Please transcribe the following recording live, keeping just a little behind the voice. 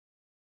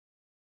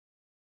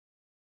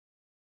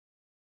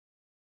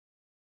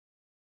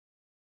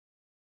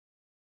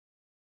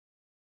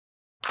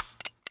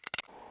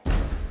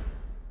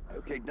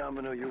Okay,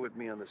 Domino, you're with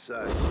me on the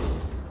side.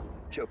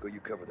 Choco, you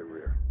cover the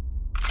rear.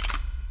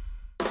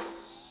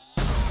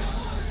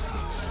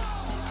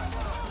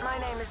 My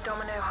name is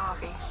Domino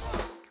Harvey.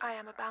 I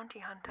am a bounty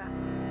hunter.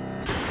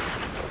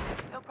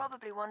 You're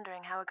probably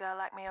wondering how a girl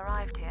like me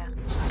arrived here.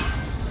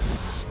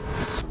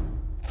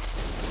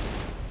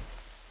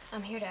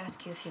 I'm here to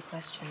ask you a few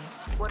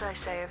questions. What I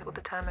say will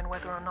determine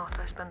whether or not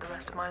I spend the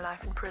rest of my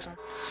life in prison.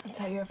 I'll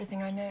tell you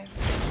everything I know.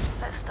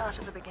 Let's start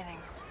at the beginning.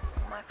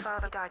 My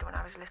father died when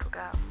I was a little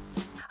girl.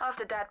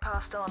 After Dad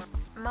passed on,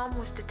 Mum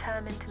was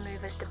determined to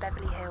move us to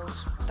Beverly Hills.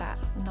 That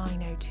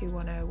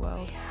 90210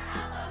 world.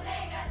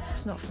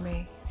 It's not for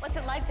me. What's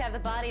it like to have the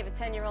body of a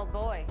 10-year-old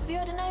boy? Have you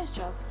had a nose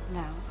job?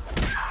 No.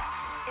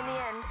 In the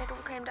end, it all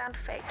came down to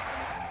fate.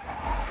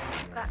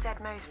 That's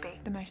Ed Mosby,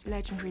 the most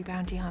legendary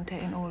bounty hunter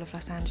in all of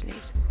Los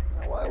Angeles.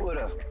 Why would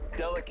a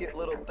delicate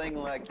little thing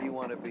like you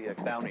want to be a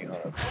bounty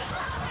hunter?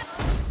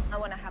 I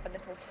want to have a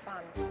little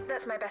fun.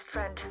 That's my best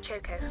friend,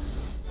 Choco.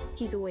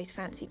 He's always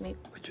fancied me.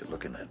 What you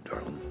looking at,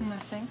 darling?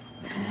 Nothing.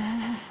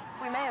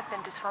 We may have been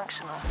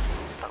dysfunctional,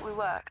 but we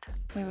worked.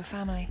 We were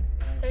family.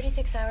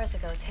 36 hours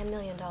ago, $10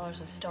 million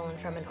was stolen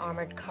from an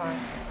armored car.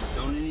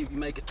 Don't any of you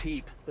make a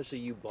peep, especially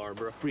you,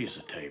 Barbara. Freeze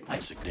the tape.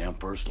 That's the damn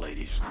first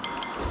ladies.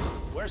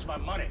 Where's my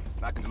money?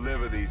 I can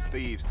deliver these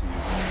thieves to you.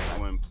 I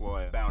will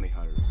employ bounty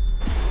hunters.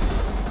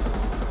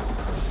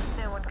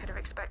 No one could have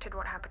expected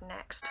what happened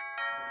next.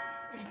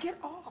 Get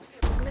off!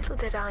 Little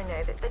did I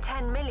know that the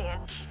 10 million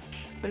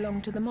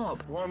belonged to the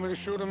mob. Want me to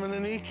shoot him in the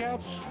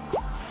kneecaps?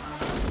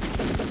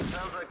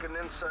 Sounds like an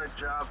inside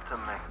job to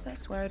me.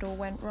 That's where it all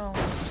went wrong.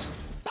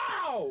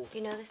 Ow! Do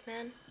you know this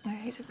man? No,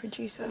 he's a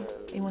producer.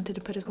 He wanted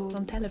to put us all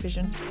on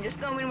television.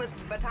 Just go in with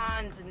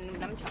batons and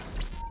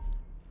nunchucks.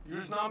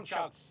 Use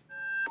nunchucks.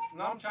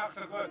 Nunchucks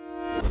are good.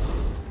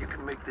 You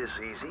can make this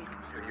easy,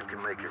 or you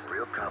can make it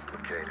real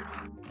complicated.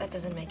 That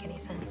doesn't make any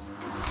sense.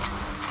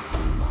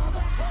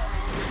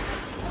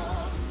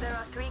 There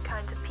are three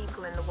kinds of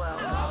people in the world.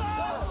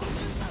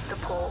 The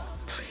poor.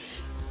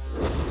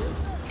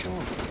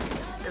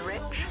 The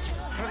rich.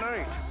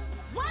 Tonight.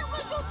 What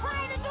was you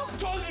trying to do?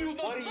 Told you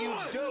What are you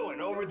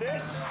doing over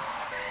this?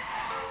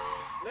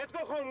 Let's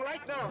go home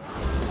right now.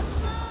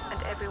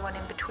 And everyone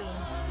in between.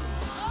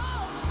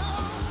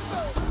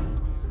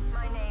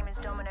 My name is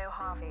Domino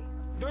Harvey.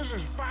 This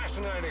is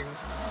fascinating.